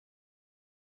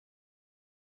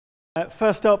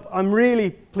First up, I'm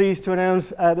really pleased to announce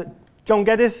that John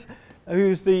Geddes,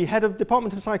 who's the head of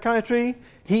Department of Psychiatry,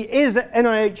 he is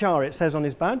NIHR, it says on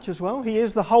his badge as well. He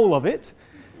is the whole of it.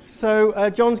 So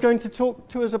John's going to talk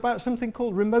to us about something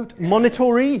called remote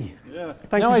monitory. Yeah.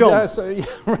 Thank you, John.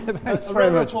 Thanks very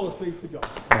much. Applause, please, for John.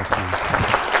 Awesome.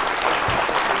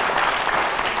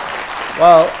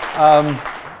 Well,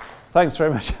 thanks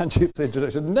very much, Andrew, for the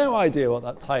introduction. No idea what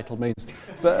that title means,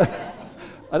 but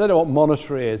I don't know what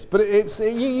Monitory is, but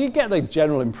you get the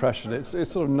general impression. It's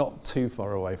sort of not too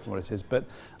far away from what it is. But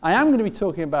I am going to be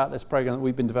talking about this program that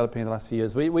we've been developing in the last few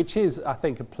years, which is, I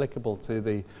think, applicable to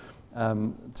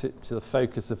the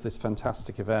focus of this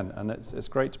fantastic event. And it's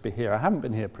great to be here. I haven't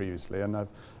been here previously, and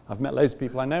I've met loads of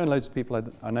people I know, and loads of people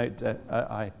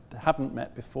I haven't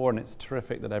met before, and it's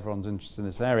terrific that everyone's interested in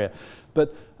this area.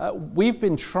 But we've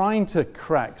been trying to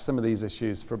crack some of these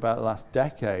issues for about the last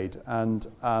decade, and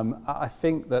I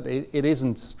think that it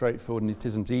isn't straightforward and it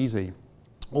isn't easy,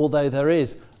 although there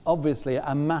is obviously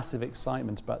a massive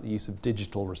excitement about the use of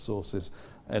digital resources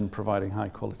in providing high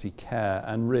quality care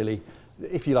and really,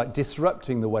 if you like,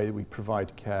 disrupting the way that we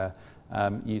provide care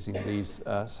using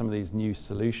some of these new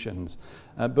solutions.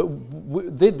 But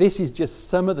this is just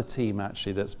some of the team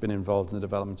actually that's been involved in the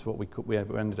development of what we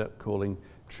ended up calling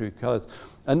True Colours.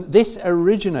 And this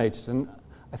originated, and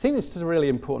I think this is a really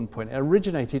important point, it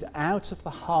originated out of the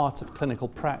heart of clinical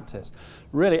practice.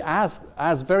 Really, as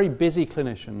very busy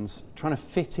clinicians trying to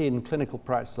fit in clinical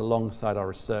practice alongside our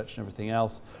research and everything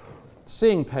else,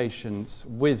 seeing patients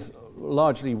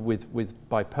largely with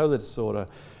bipolar disorder,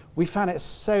 we found it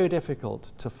so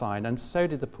difficult to find, and so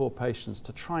did the poor patients,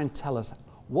 to try and tell us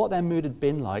what their mood had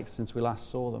been like since we last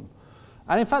saw them.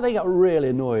 And in fact, they got really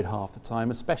annoyed half the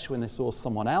time, especially when they saw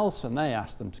someone else and they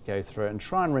asked them to go through it and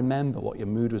try and remember what your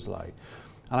mood was like.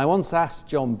 And I once asked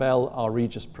John Bell, our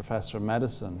Regius Professor of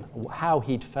Medicine, how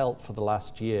he'd felt for the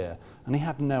last year, and he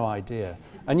had no idea.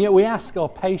 And yet we ask our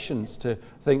patients to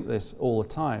think this all the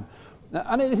time.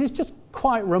 And it is just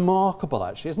quite remarkable,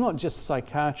 actually. It's not just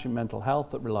psychiatry and mental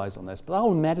health that relies on this, but the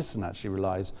whole medicine actually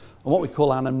relies on what we call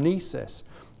anamnesis.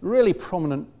 Really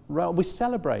prominent role. We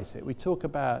celebrate it. We talk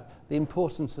about the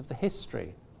importance of the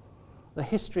history. The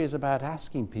history is about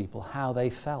asking people how they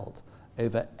felt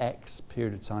over X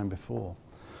period of time before.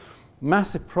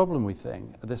 Massive problem, we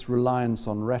think, this reliance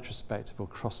on retrospective or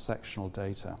cross-sectional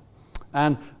data.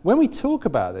 And when we talk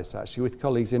about this, actually, with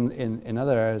colleagues in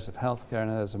other areas of healthcare and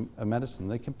areas of medicine,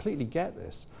 they completely get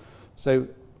this. So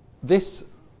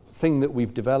this thing that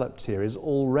we've developed here is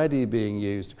already being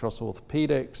used across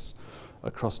orthopedics,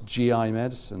 across GI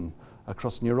medicine,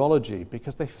 across neurology,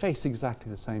 because they face exactly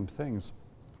the same things.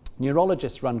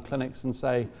 Neurologists run clinics and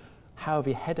say, how have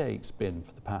your headaches been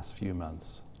for the past few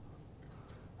months?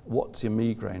 What's your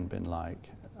migraine been like?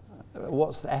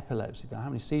 What's the epilepsy about? How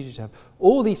many seizures you have?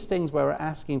 All these things where we're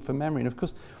asking for memory. And of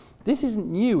course, this isn't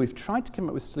new. We've tried to come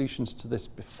up with solutions to this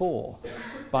before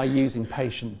by using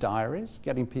patient diaries,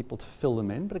 getting people to fill them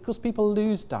in. But of course, people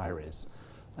lose diaries.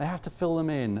 They have to fill them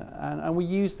in. And we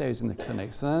use those in the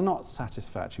clinics. And they're not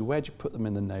satisfactory. Where do you put them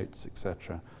in the notes,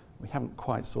 etc.? We haven't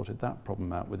quite sorted that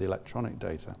problem out with the electronic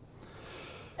data.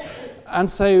 And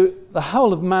so the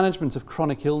whole of management of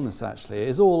chronic illness actually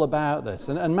is all about this.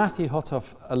 And Matthew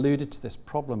Hottoff alluded to this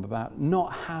problem about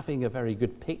not having a very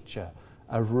good picture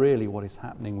of really what is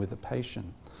happening with the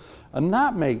patient. And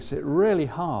that makes it really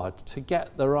hard to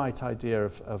get the right idea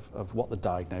of what the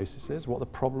diagnosis is, what the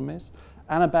problem is,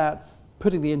 and about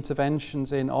putting the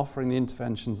interventions in, offering the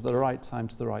interventions at the right time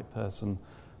to the right person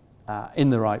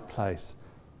in the right place.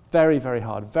 Very, very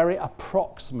hard, very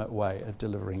approximate way of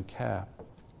delivering care.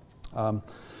 And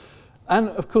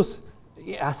of course,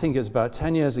 I think it was about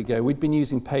 10 years ago, we'd been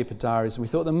using paper diaries and we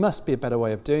thought there must be a better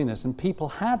way of doing this. And people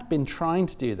had been trying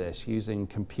to do this using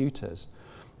computers.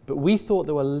 But we thought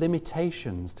there were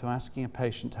limitations to asking a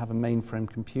patient to have a mainframe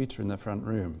computer in their front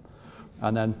room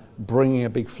and then bringing a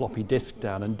big floppy disk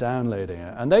down and downloading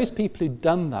it. And those people who'd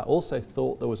done that also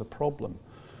thought there was a problem.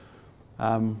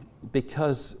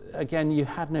 Because, again, you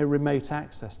had no remote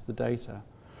access to the data.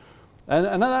 And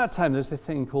at that time, there was a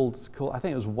thing called I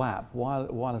think it was WAP,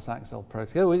 Wireless Access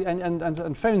Protocol,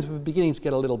 and phones were beginning to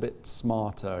get a little bit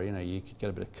smarter. You know, you could get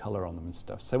a bit of colour on them and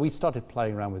stuff. So we started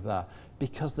playing around with that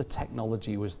because the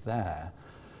technology was there.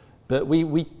 But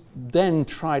we then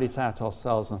tried it out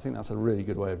ourselves, and I think that's a really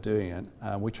good way of doing it.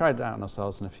 We tried it out on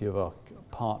ourselves and a few of our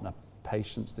partner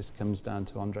patients. This comes down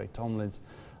to Andre Tomlin's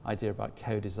idea about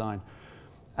co-design.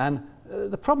 And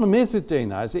the problem is with doing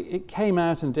that is it came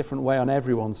out in a different way on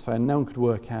everyone's phone. No one could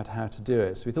work out how to do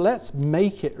it. So we thought, let's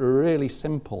make it really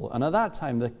simple. And at that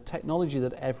time, the technology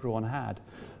that everyone had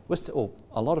or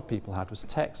a lot of people had, was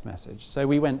text message. So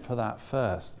we went for that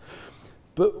first.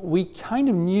 But we kind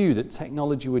of knew that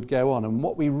technology would go on, and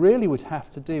what we really would have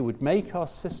to do would make our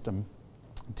system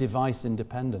device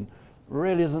independent.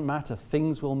 Really doesn't matter,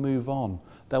 things will move on.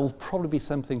 There will probably be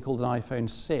something called an iPhone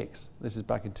 6, this is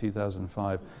back in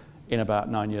 2005, in about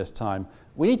 9 years' time.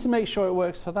 We need to make sure it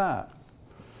works for that.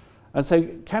 And so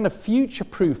kind of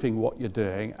future-proofing what you're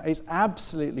doing is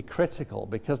absolutely critical,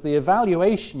 because the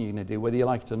evaluation you're going to do, whether you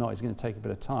like it or not, is going to take a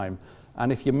bit of time.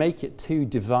 And if you make it too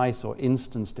device or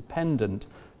instance dependent,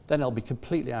 then it'll be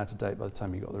completely out of date by the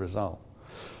time you've got the result.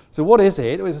 So what is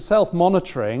it? It was a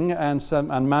self-monitoring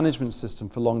and management system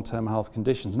for long-term health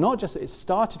conditions. Not just, it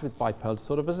started with bipolar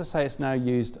disorder, but as I say, it's now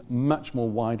used much more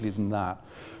widely than that.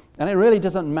 And it really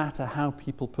doesn't matter how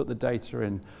people put the data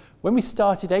in. When we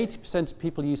started, 80% of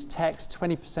people used text,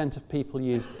 20% of people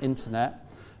used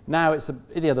internet. Now it's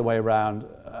the other way around.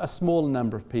 A smaller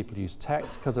number of people use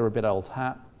text because they're a bit old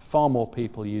hat. Far more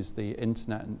people use the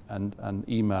internet and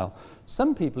email.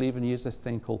 Some people even use this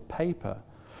thing called paper.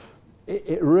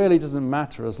 It really doesn't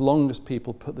matter as long as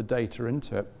people put the data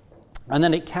into it. And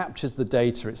then it captures the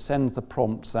data, it sends the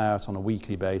prompts out on a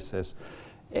weekly basis.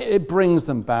 It brings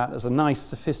them back. There's a nice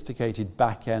sophisticated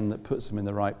back end that puts them in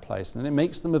the right place. And then it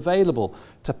makes them available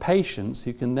to patients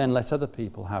who can then let other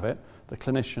people have it, the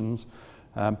clinicians.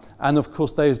 And of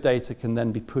course, those data can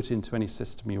then be put into any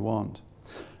system you want.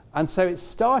 And so it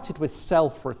started with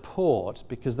self-report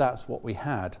because that's what we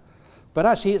had. But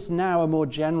actually, it's now a more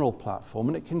general platform,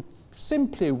 and it can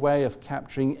simply a way of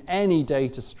capturing any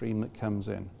data stream that comes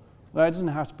in. Now, it doesn't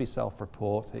have to be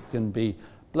self-report. It can be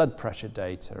blood pressure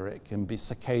data. It can be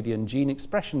circadian gene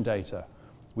expression data.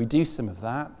 We do some of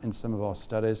that in some of our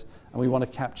studies, and we want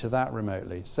to capture that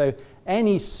remotely. So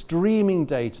any streaming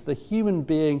data, the human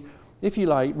being, if you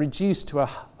like, reduced to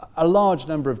a large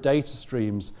number of data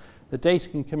streams, the data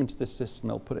can come into this system,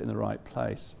 they'll put it in the right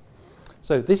place.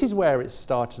 So this is where it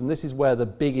started, and this is where the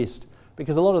biggest,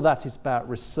 because a lot of that is about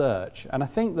research. And I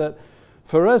think that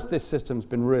for us, this system's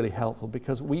been really helpful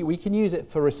because we can use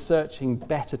it for researching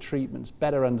better treatments,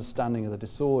 better understanding of the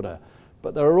disorder.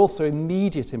 But there are also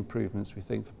immediate improvements, we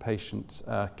think, for patient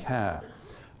care.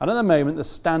 And at the moment, the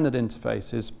standard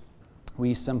interfaces, we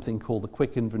use something called the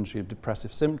Quick Inventory of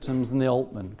Depressive Symptoms and the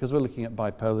Altman, because we're looking at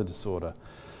bipolar disorder.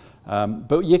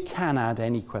 But you can add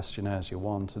any questionnaires you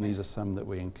want, and these are some that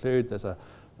we include. There's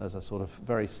a sort of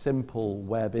very simple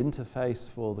web interface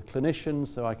for the clinicians,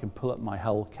 so I can pull up my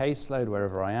whole caseload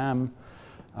wherever I am.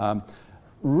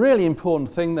 Really important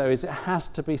thing, though, is it has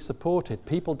to be supported.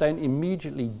 People don't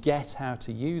immediately get how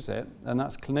to use it, and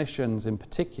that's clinicians in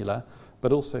particular,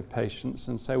 but also patients.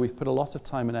 And so we've put a lot of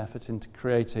time and effort into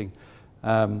creating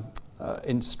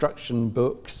instruction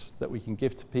books that we can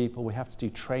give to people. We have to do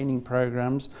training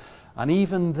programs, and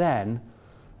even then,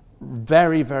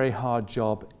 very, very hard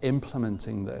job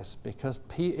implementing this because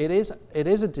it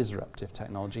is a disruptive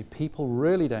technology. People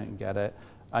really don't get it,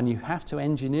 and you have to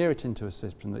engineer it into a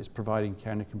system that is providing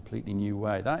care in a completely new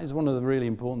way. That is one of the really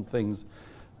important things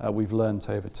we've learned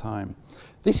over time.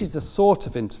 This is the sort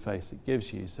of interface it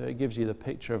gives you. So it gives you the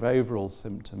picture of overall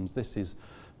symptoms. This is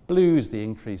blue is the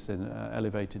increase in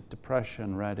elevated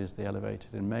depression, red is the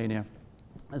elevated in mania.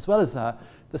 As well as that,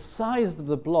 the size of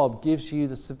the blob gives you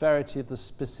the severity of the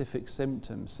specific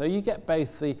symptoms. So you get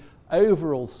both the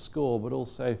overall score, but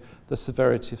also the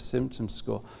severity of symptoms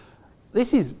score.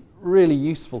 This is really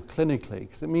useful clinically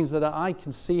because it means that I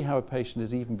can see how a patient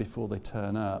is even before they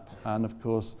turn up. And of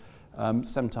course,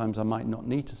 sometimes I might not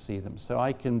need to see them. So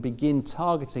I can begin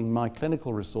targeting my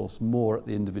clinical resource more at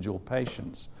the individual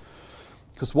patients.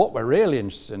 Because what we're really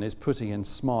interested in is putting in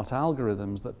smart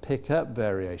algorithms that pick up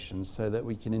variations so that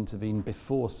we can intervene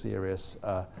before serious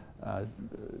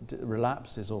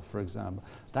relapses, or for example.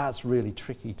 That's really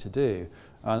tricky to do.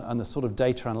 And the sort of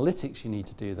data analytics you need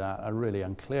to do that are really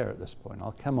unclear at this point.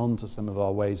 I'll come on to some of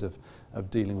our ways of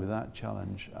dealing with that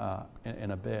challenge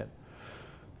in a bit.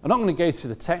 I'm not going to go through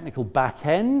the technical back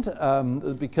end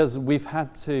because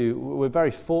we're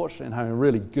very fortunate in having a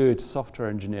really good software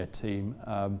engineer team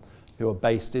who are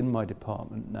based in my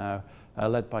department now,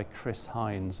 led by Chris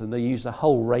Hines, and they use a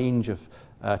whole range of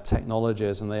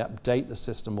technologies, and they update the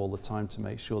system all the time to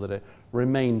make sure that it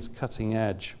remains cutting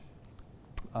edge.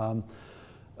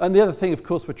 And the other thing, of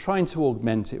course, we're trying to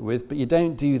augment it with, but you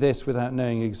don't do this without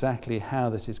knowing exactly how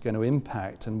this is going to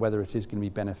impact and whether it is going to be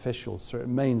beneficial. So it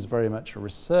remains very much a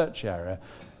research area,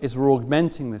 is we're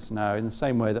augmenting this now in the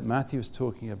same way that Matthew was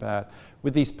talking about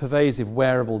with these pervasive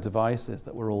wearable devices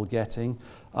that we're all getting.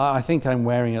 I think I'm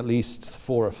wearing at least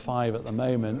 4 or 5 at the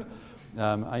moment.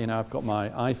 I've got my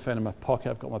iPhone in my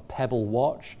pocket, I've got my Pebble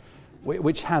watch.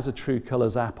 which has a True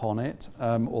Colours app on it,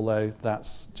 although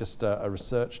that's just a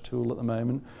research tool at the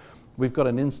moment. We've got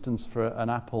an instance for an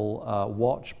Apple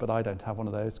Watch, but I don't have one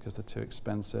of those because they're too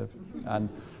expensive and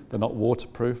they're not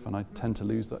waterproof, and I tend to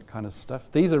lose that kind of stuff.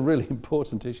 These are really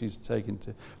important issues to take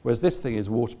into, whereas this thing is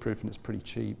waterproof and it's pretty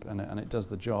cheap, and it does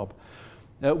the job.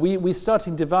 We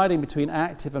started dividing between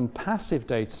active and passive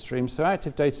data streams. So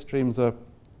active data streams are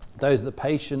those that the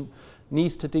patient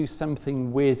needs to do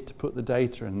something with to put the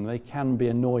data in. They can be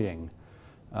annoying.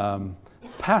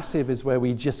 Passive is where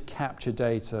we just capture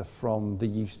data from the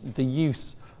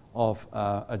use of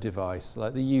a device,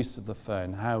 like the use of the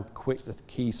phone, how quick the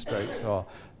keystrokes are,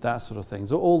 that sort of thing.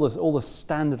 So all the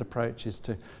standard approaches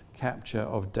to capture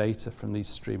of data from these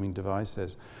streaming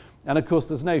devices. And of course,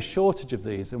 there's no shortage of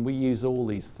these, and we use all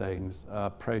these things,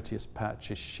 Proteus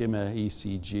patches, shimmer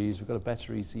ECGs. We've got a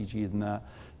better ECG than that,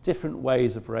 different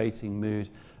ways of rating mood.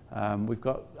 We've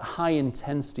got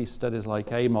high-intensity studies like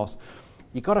AMOS.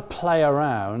 You've got to play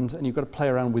around, and you've got to play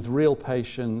around with real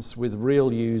patients, with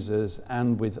real users,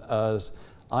 and with us.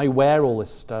 I wear all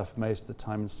this stuff most of the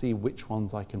time and see which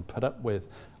ones I can put up with.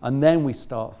 And then we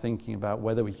start thinking about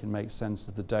whether we can make sense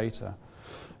of the data.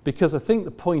 Because I think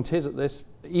the point is at this,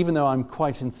 even though I'm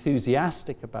quite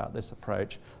enthusiastic about this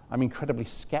approach, I'm incredibly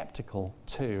skeptical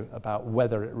too about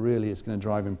whether it really is going to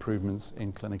drive improvements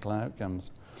in clinical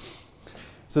outcomes.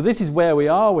 So this is where we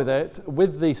are with it.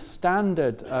 With the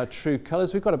standard True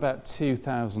Colours, we've got about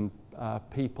 2,000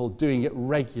 people doing it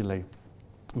regularly.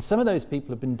 And some of those people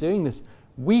have been doing this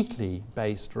weekly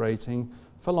based rating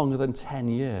for longer than 10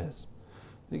 years.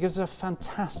 It gives a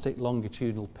fantastic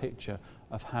longitudinal picture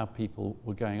of how people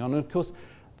were going on. And of course,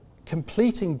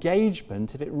 complete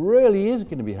engagement, if it really is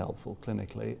going to be helpful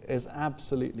clinically, is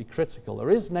absolutely critical. There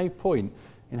is no point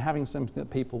in having something that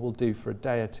people will do for a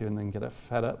day or two and then get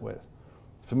fed up with.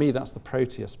 For me, that's the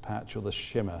Proteus patch or the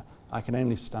shimmer. I can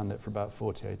only stand it for about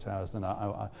 48 hours. Then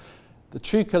the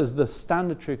True Colours, the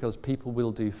standard True Colours, people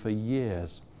will do for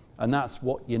years. And that's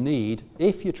what you need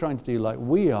if you're trying to do like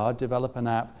we are, develop an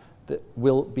app that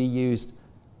will be used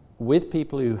with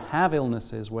people who have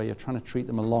illnesses where you're trying to treat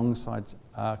them alongside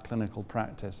clinical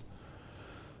practice.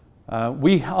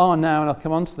 We are now, and I'll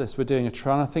come on to this, we're doing a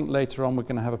trial. I think later on we're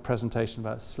going to have a presentation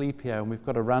about sleepio, and we've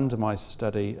got a randomized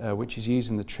study which is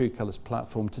using the True Colours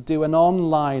platform to do an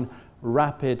online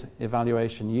rapid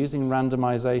evaluation using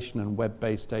randomization and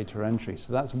web-based data entry.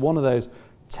 So that's one of those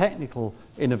technical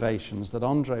innovations that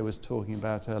Andre was talking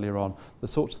about earlier on, the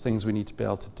sorts of things we need to be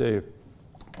able to do.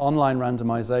 Online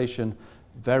randomization,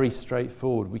 very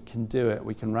straightforward. We can do it.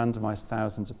 We can randomize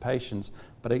thousands of patients,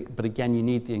 but again, you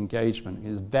need the engagement.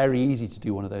 It's very easy to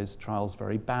do one of those trials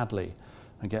very badly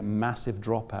and get massive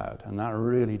dropout, and that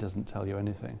really doesn't tell you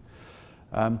anything.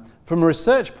 From a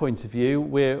research point of view,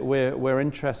 we're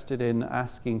interested in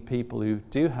asking people who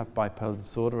do have bipolar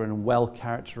disorder and well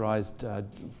characterized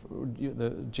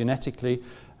genetically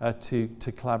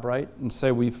to collaborate. And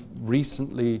so we've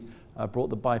recently brought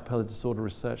the Bipolar Disorder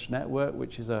Research Network,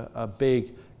 which is a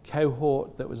big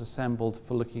cohort that was assembled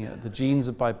for looking at the genes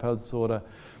of bipolar disorder.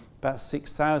 About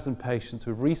 6,000 patients.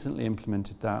 We've recently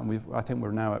implemented that, and I think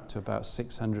we're now up to about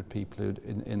 600 people who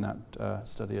in that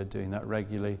study are doing that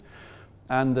regularly.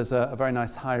 And there's a very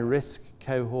nice high-risk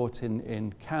cohort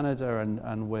in Canada,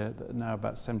 and we're now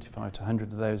about 75 to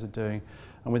 100 of those are doing.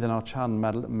 And within our child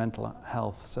and mental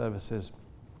health services,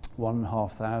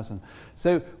 1,500.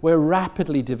 So we're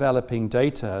rapidly developing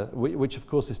data, which of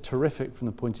course is terrific from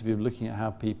the point of view of looking at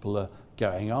how people are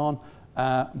going on.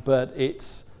 But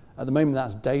it's, at the moment,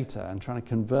 that's data, and trying to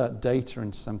convert data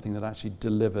into something that actually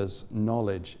delivers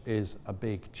knowledge is a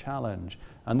big challenge.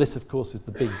 And this, of course, is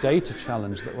the big data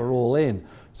challenge that we're all in.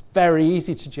 It's very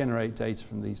easy to generate data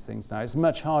from these things now. It's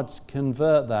much harder to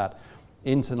convert that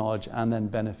into knowledge and then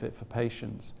benefit for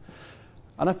patients.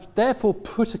 And I've therefore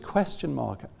put a question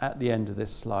mark at the end of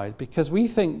this slide, because we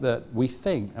think,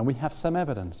 and we have some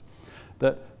evidence,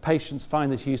 that patients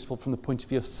find this useful from the point of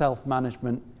view of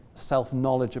self-management,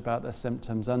 self-knowledge about their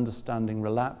symptoms, understanding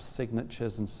relapse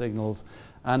signatures and signals,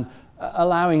 and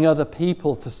allowing other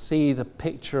people to see the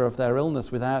picture of their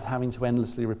illness without having to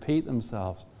endlessly repeat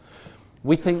themselves.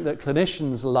 We think that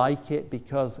clinicians like it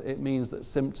because it means that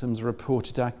symptoms are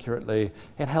reported accurately.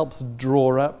 It helps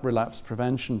draw up relapse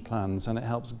prevention plans, and it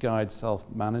helps guide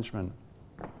self-management.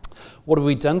 What have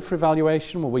we done for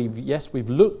evaluation? Well, we've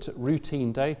looked at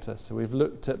routine data. So we've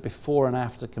looked at before and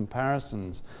after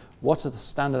comparisons. What are the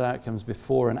standard outcomes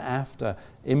before and after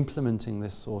implementing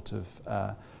this sort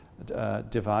of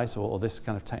device or this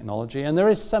kind of technology? And there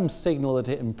is some signal that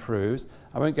it improves.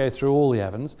 I won't go through all the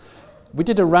evidence. We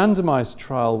did a randomized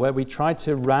trial where we tried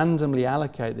to randomly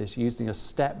allocate this using a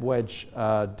step wedge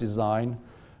design.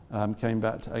 Coming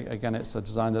back to, again, it's a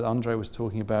design that Andre was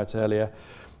talking about earlier.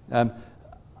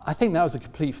 I think that was a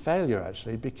complete failure,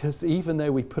 actually, because even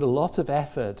though we put a lot of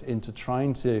effort into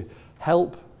trying to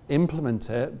help implement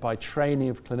it by training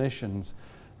of clinicians,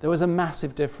 there was a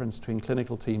massive difference between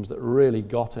clinical teams that really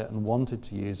got it and wanted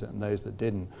to use it and those that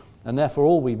didn't. And therefore,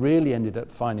 all we really ended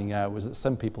up finding out was that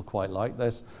some people quite liked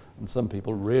this and some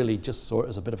people really just saw it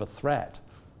as a bit of a threat,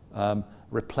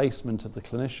 replacement of the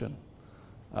clinician,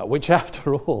 which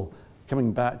after all,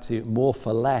 coming back to more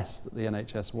for less that the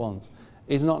NHS wants,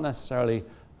 is not necessarily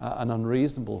an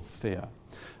unreasonable fear.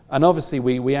 And obviously,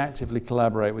 we actively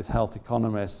collaborate with health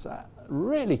economists.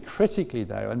 Really critically,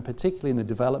 though, and particularly in the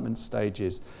development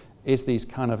stages, is these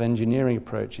kind of engineering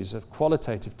approaches of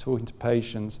qualitative talking to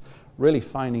patients, really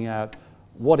finding out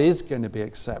what is going to be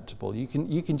acceptable. You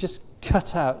can just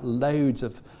cut out loads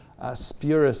of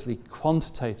spuriously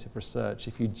quantitative research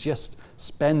if you just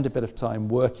spend a bit of time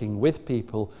working with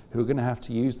people who are going to have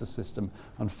to use the system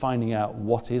and finding out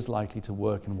what is likely to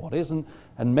work and what isn't,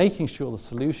 and making sure the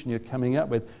solution you're coming up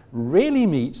with really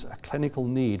meets a clinical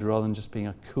need rather than just being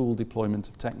a cool deployment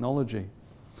of technology.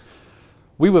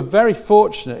 We were very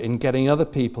fortunate in getting other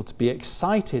people to be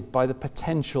excited by the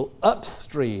potential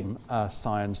upstream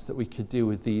science that we could do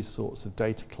with these sorts of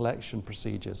data collection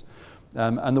procedures.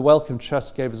 And the Wellcome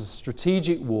Trust gave us a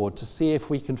strategic award to see if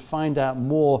we can find out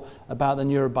more about the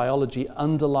neurobiology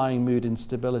underlying mood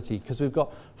instability, because we've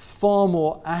got far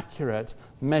more accurate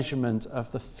measurement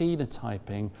of the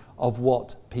phenotyping of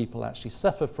what people actually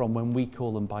suffer from when we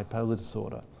call them bipolar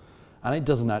disorder. And it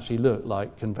doesn't actually look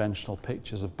like conventional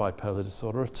pictures of bipolar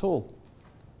disorder at all.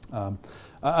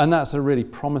 And that's a really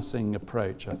promising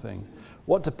approach, I think.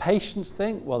 What do patients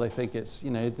think? Well, they think it's,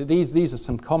 these are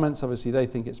some comments. Obviously, they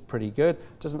think it's pretty good.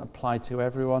 It doesn't apply to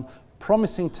everyone.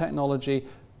 Promising technology,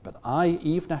 but I,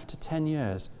 even after 10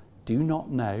 years, do not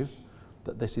know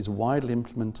that this is widely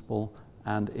implementable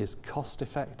and is cost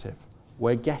effective.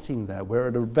 We're getting there. We're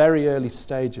at a very early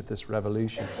stage of this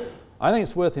revolution. I think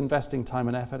it's worth investing time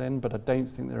and effort in, but I don't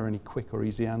think there are any quick or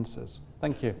easy answers.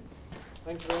 Thank you.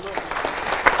 Thank you very much.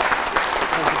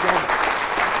 Thank you, John.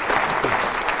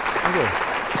 Thank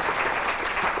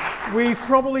you. We've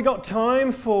probably got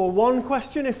time for one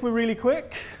question if we're really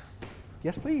quick.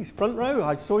 Yes, please. Front row.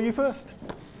 I saw you first.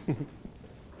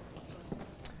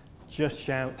 Just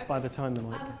shout by the time the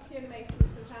mic. Fiona Mason,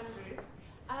 St Andrews.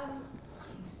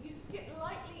 You skip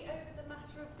lightly over the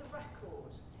matter of the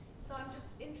record. So I'm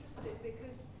just interested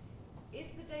because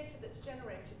is the data that's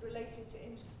generated relating to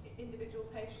individual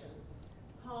patients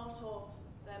part of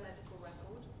their medical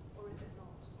record, or is it not?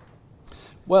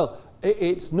 Well,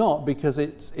 it's not, because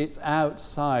it's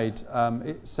outside.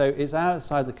 So it's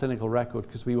outside the clinical record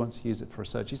because we want to use it for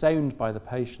research. It's owned by the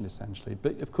patient essentially,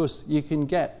 but of course you can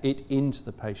get it into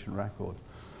the patient record.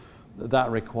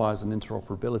 That requires an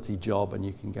interoperability job, and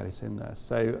you can get it in there.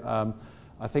 So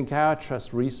I think our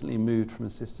trust recently moved from a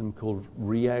system called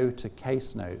Rio to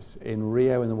case notes. In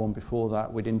Rio and the one before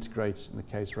that, we'd integrate in the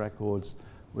case records.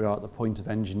 We are at the point of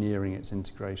engineering its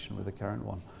integration with the current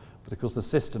one. But of course the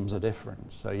systems are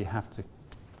different, so you have to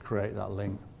create that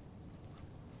link.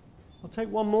 I'll take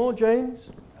one more, James.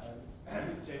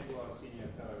 James Wall, Senior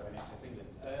Fellow at NHS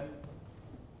England.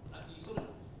 You sort of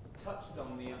touched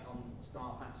on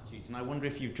staff attitudes, and I wonder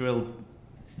if you've drilled.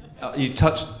 You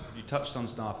touched on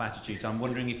staff attitudes. I'm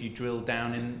wondering if you drill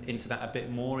down into that a bit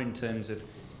more in terms of,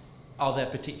 are there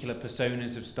particular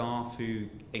personas of staff who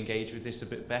engage with this a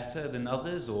bit better than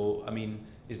others, or I mean,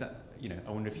 is that?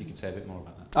 I wonder if you could say a bit more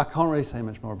about that. I can't really say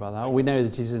much more about that. We know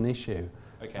that it is an issue.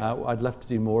 Okay. I'd love to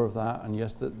do more of that, and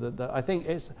yes, I think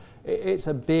it's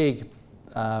a big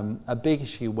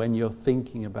issue when you're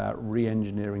thinking about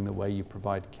re-engineering the way you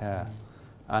provide care,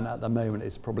 and at the moment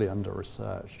it's probably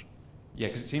under-researched. Yeah,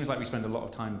 because it seems like we spend a lot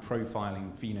of time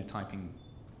profiling, phenotyping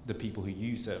the people who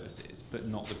use services, but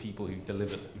not the people who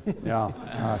deliver them. Yeah,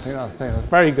 I think that's a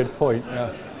very good point.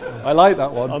 Yeah. I like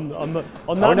that one. On that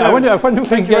I wonder if we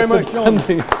can get some much, John.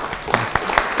 funding.